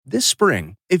This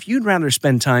spring, if you'd rather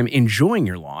spend time enjoying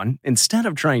your lawn instead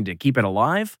of trying to keep it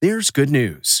alive, there's good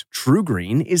news.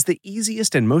 TruGreen is the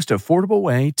easiest and most affordable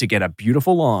way to get a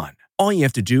beautiful lawn. All you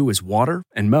have to do is water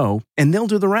and mow, and they'll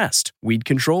do the rest. Weed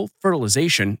control,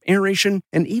 fertilization, aeration,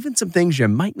 and even some things you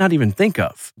might not even think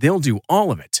of. They'll do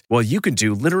all of it, while you can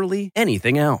do literally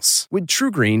anything else. With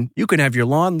TruGreen, you can have your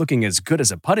lawn looking as good as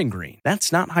a putting green.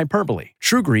 That's not hyperbole.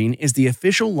 TruGreen is the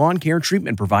official lawn care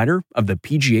treatment provider of the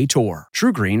PGA Tour.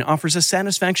 TruGreen offers a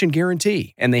satisfaction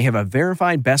guarantee, and they have a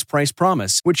verified best price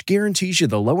promise, which guarantees you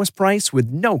the lowest price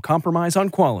with no compromise on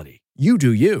quality. You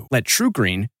do you. Let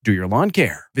TruGreen do your lawn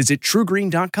care. Visit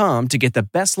TruGreen.com to get the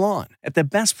best lawn at the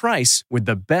best price with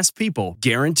the best people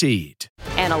guaranteed.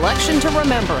 An election to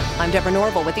remember. I'm Deborah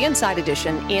Norville with the Inside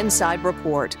Edition Inside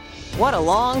Report. What a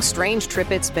long, strange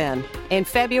trip it's been. In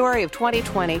February of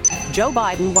 2020, Joe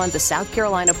Biden won the South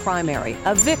Carolina primary,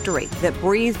 a victory that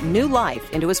breathed new life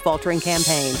into his faltering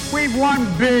campaign. We've won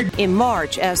big. In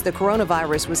March, as the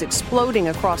coronavirus was exploding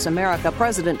across America,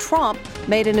 President Trump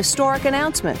made an historic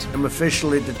announcement. I'm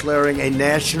officially declaring a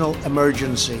national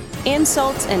emergency.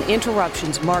 Insults and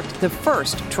interruptions marked the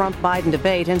first Trump-Biden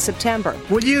debate in September.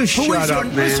 Will you shut up,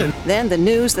 man? Then the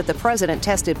news that the president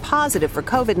tested positive for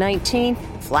COVID-19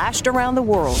 flashed around the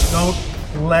world. Don't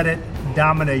let it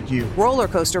dominate you. Roller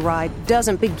coaster ride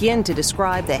doesn't begin to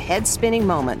describe the head-spinning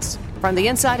moments. From the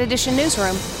Inside Edition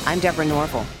newsroom, I'm Deborah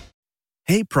Norville.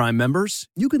 Hey, Prime members,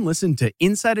 you can listen to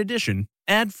Inside Edition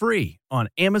ad-free on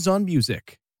Amazon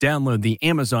Music. Download the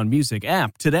Amazon Music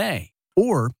app today.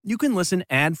 Or you can listen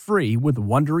ad-free with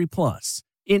Wondery Plus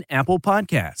in Apple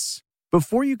Podcasts.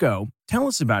 Before you go, tell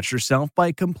us about yourself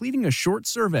by completing a short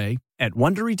survey at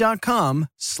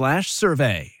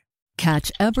Wondery.com/survey.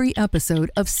 Catch every episode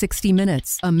of 60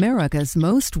 Minutes, America's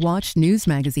most watched news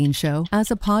magazine show, as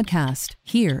a podcast.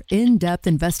 Hear in-depth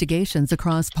investigations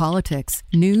across politics,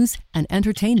 news, and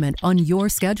entertainment on your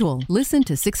schedule. Listen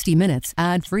to 60 Minutes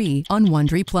ad-free on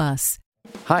Wondery Plus.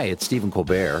 Hi, it's Stephen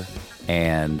Colbert,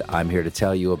 and I'm here to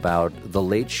tell you about The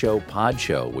Late Show Pod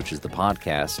Show, which is the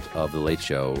podcast of The Late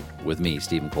Show with me,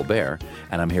 Stephen Colbert,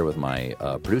 and I'm here with my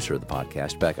producer of the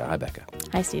podcast, Becca. Hi, Becca.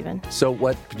 Hi, Stephen. So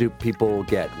what do people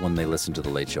get when they listen to The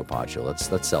Late Show Pod Show? Let's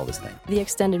sell this thing. The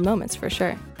extended moments, for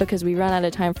sure, because we run out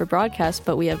of time for broadcast,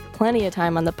 but we have plenty of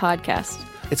time on the podcast.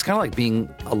 It's kind of like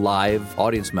being a live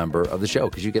audience member of the show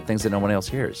because you get things that no one else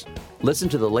hears. Listen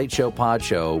to The Late Show Pod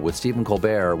Show with Stephen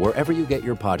Colbert wherever you get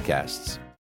your podcasts.